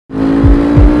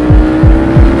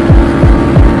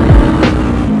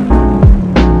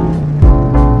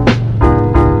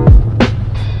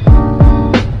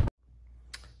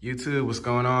YouTube, what's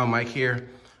going on? Mike here.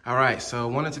 All right, so I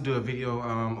wanted to do a video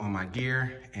on my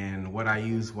gear and what I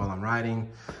use while I'm riding.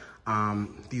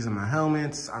 These are my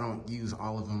helmets. I don't use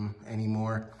all of them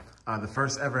anymore. The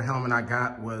first ever helmet I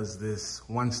got was this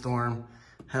One Storm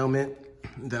helmet.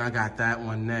 Then I got that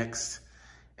one next.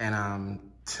 And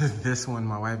this one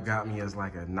my wife got me as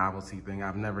like a novelty thing.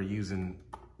 I've never used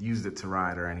it to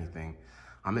ride or anything.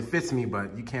 It fits me,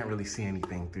 but you can't really see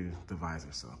anything through the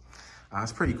visor, so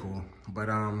it's pretty cool. But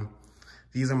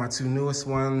these are my two newest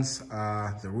ones,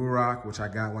 the Ruroc, which I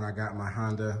got when I got my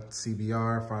Honda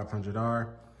CBR 500R,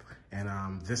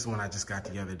 and this one I just got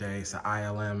the other day. It's an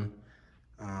ILM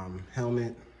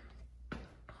helmet.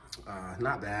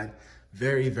 Not bad.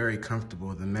 Very, very comfortable.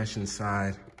 The mesh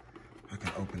inside, I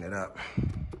can open it up.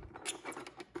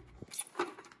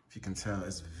 If you can tell,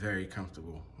 it's very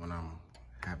comfortable when I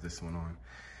have this one on.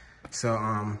 So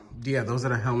yeah, those are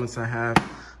the helmets I have.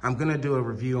 I'm gonna do a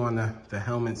review on the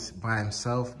helmets by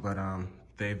himself, but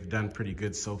they've done pretty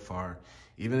good so far,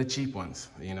 even the cheap ones,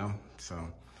 you know. So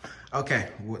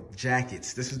okay, what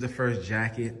jackets? This is the first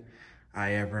jacket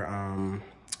I ever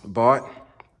bought.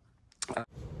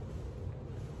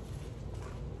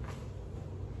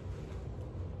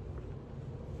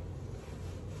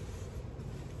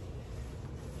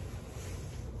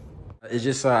 It's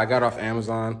just, I got off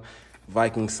Amazon,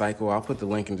 Viking Cycle. I'll put the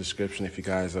link in the description if you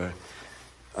guys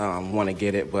want to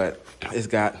get it, but it's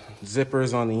got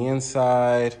zippers on the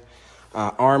inside,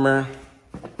 armor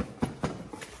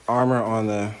on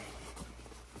the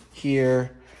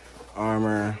here,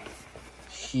 armor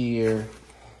here.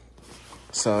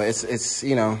 So it's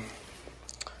you know,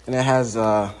 and it has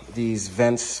these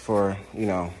vents for, you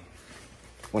know,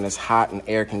 when it's hot and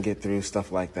air can get through,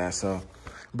 stuff like that. So,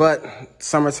 but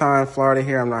summertime, Florida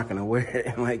here, I'm not gonna wear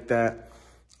it like that.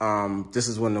 This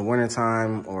is when the winter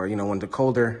time, or, you know, when the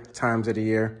colder times of the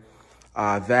year,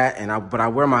 but I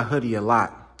wear my hoodie a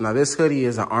lot. Now this hoodie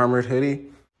is an armored hoodie.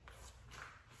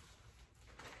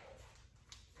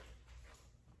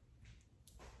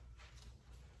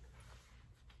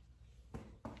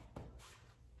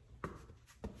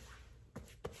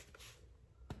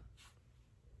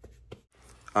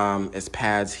 It's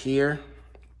pads here.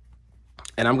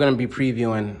 And I'm gonna be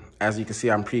previewing, as you can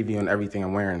see, I'm previewing everything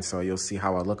I'm wearing, so you'll see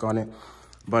how I look on it.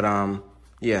 But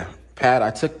yeah, pad, I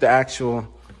took the actual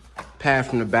pad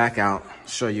from the back out,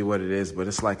 show you what it is, but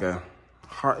it's like a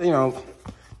hard, you know,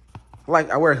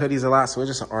 like I wear hoodies a lot, so it's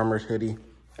just an armored hoodie.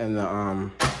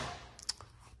 And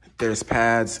there's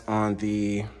pads on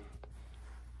the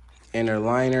inner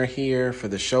liner here for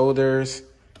the shoulders,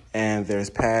 and there's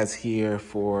pads here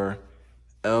for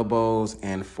elbows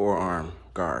and forearm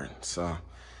guard. So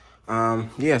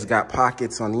yeah, it's got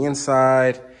pockets on the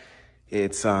inside.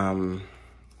 It's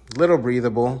little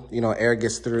breathable, you know, air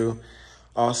gets through.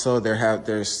 Also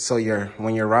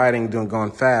when you're riding,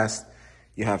 going fast,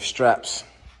 you have straps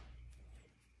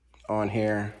on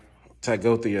here to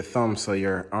go through your thumb so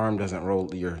your arm doesn't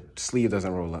roll, your sleeve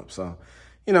doesn't roll up. So,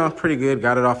 you know, pretty good.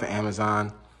 Got it off of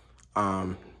Amazon.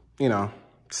 You know,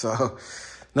 so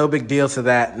no big deal to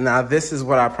that. Now this is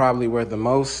what I probably wear the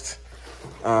most,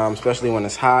 especially when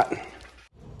it's hot.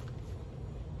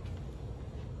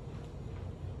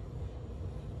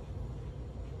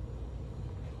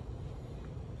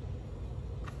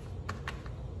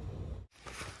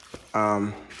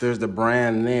 There's the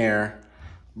brand there,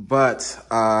 but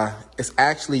it's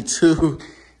actually two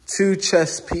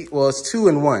chest pieces. Well, it's two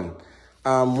in one.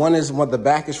 One is the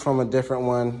back is from a different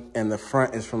one, and the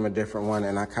front is from a different one,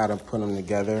 and I kind of put them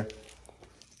together,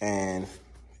 and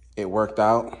it worked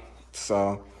out.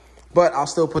 So, but I'll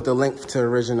still put the link to the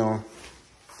original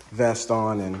vest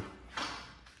on, and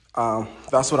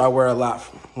that's what I wear a lot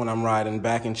when I'm riding,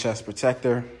 back and chest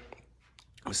protector.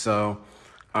 So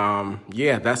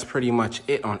yeah, that's pretty much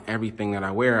it on everything that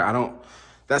I wear.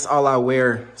 That's all I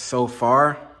wear so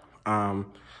far. Like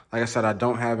I said, I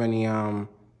don't have any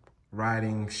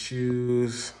riding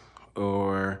shoes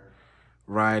or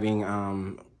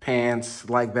riding pants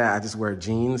like that. I just wear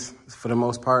jeans for the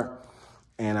most part.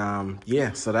 And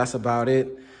yeah, so that's about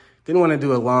it. Didn't want to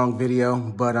do a long video,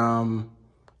 but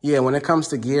yeah, when it comes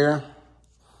to gear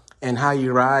and how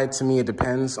you ride, to me, it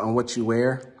depends on what you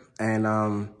wear.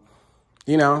 And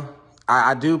you know,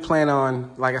 I do plan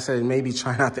on, like I said, maybe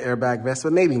trying out the airbag vest,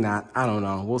 but maybe not. I don't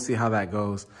know. We'll see how that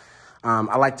goes.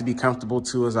 I like to be comfortable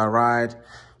too as I ride,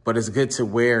 but it's good to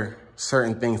wear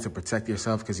certain things to protect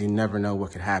yourself because you never know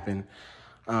what could happen.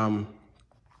 Other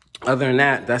than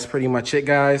that, that's pretty much it,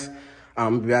 guys.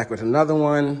 I'll be back with another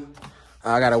one.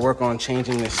 I got to work on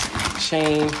changing this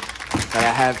chain that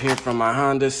I have here from my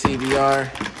Honda CBR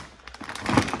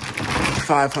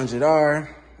 500R.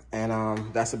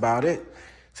 And that's about it.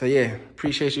 So yeah,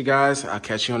 appreciate you guys. I'll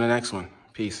catch you on the next one.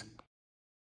 Peace.